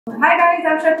Hi guys,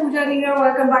 I'm Chef Pooja here.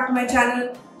 Welcome back to my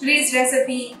channel. Today's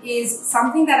recipe is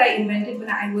something that I invented when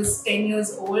I was 10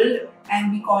 years old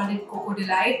and we called it Coco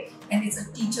Delight, and it's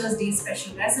a Teacher's Day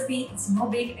special recipe. It's no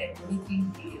bake and only 3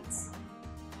 ingredients.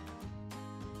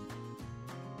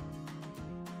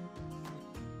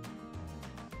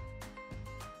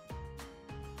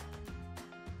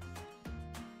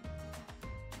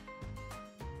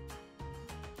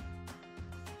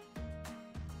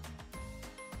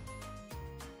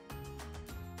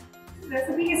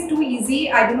 Recipe is too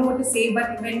easy. I don't know what to say,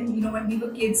 but when we were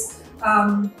kids,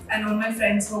 and all my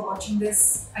friends were watching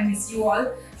this, I miss you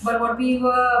all. But what we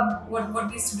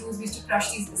used to do is we used to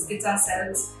crush these biscuits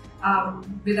ourselves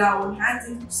with our own hands.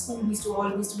 In school, we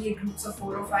used to be groups of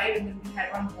 4 or 5, and then we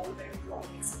had one bowl where we all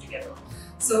mix it together.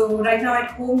 So right now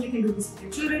at home, you can do this with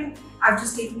your children. I've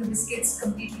just taken the biscuits,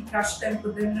 completely crushed them,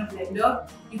 put them in a blender.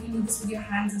 You can do this with your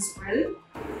hands as well.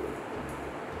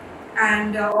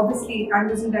 And obviously, I'm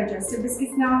using digestive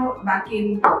biscuits now. Back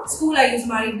in school, I used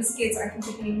Marie biscuits. I think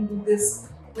you can even do this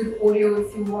with Oreo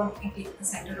if you want. You take the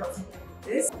center of something like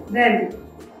this. Then,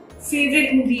 favorite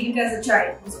ingredient as a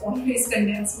child was always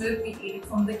condensed milk. We ate it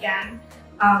from the can.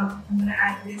 I'm gonna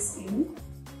add this in.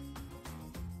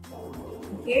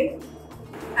 Okay,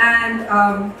 and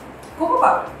cocoa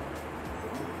powder.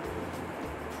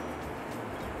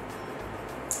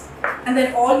 And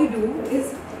then all you do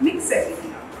is mix everything.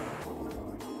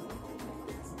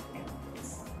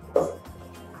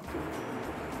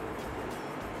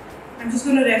 I'm just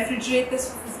going to refrigerate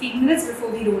this for 15 minutes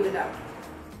before we roll it out.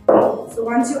 So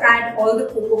once you add all the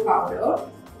cocoa powder,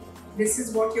 this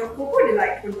is what your Coco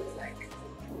Delight will look like.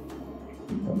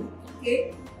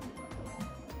 Okay.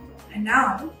 And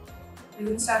now we're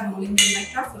going to start rolling them like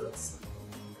truffles.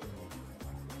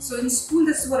 So in school,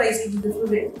 this is what I used to do. This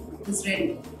was it. It was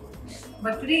ready.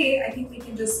 But today, I think we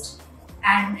can just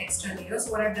add an extra layer.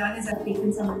 So what I've done is I've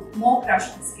taken some more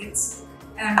crushed biscuits.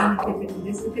 And I'm going to dip it in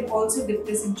this. You can also dip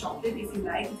this in chocolate if you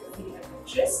like, if you're feeling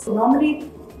adventurous. So normally,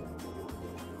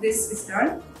 this is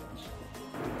done.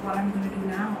 What I'm going to do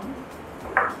now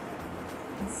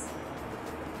is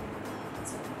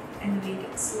elevate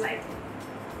it slightly.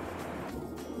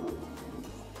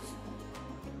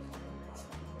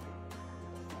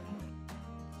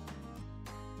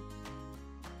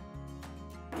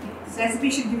 This recipe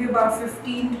should give you about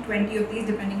 15 to 20 of these,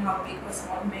 depending how big or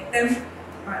small you make them.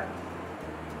 But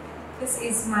this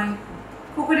is my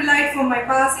Coco Delight from my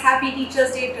past. Happy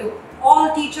Teacher's Day to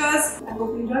all teachers. I hope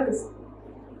you enjoy this.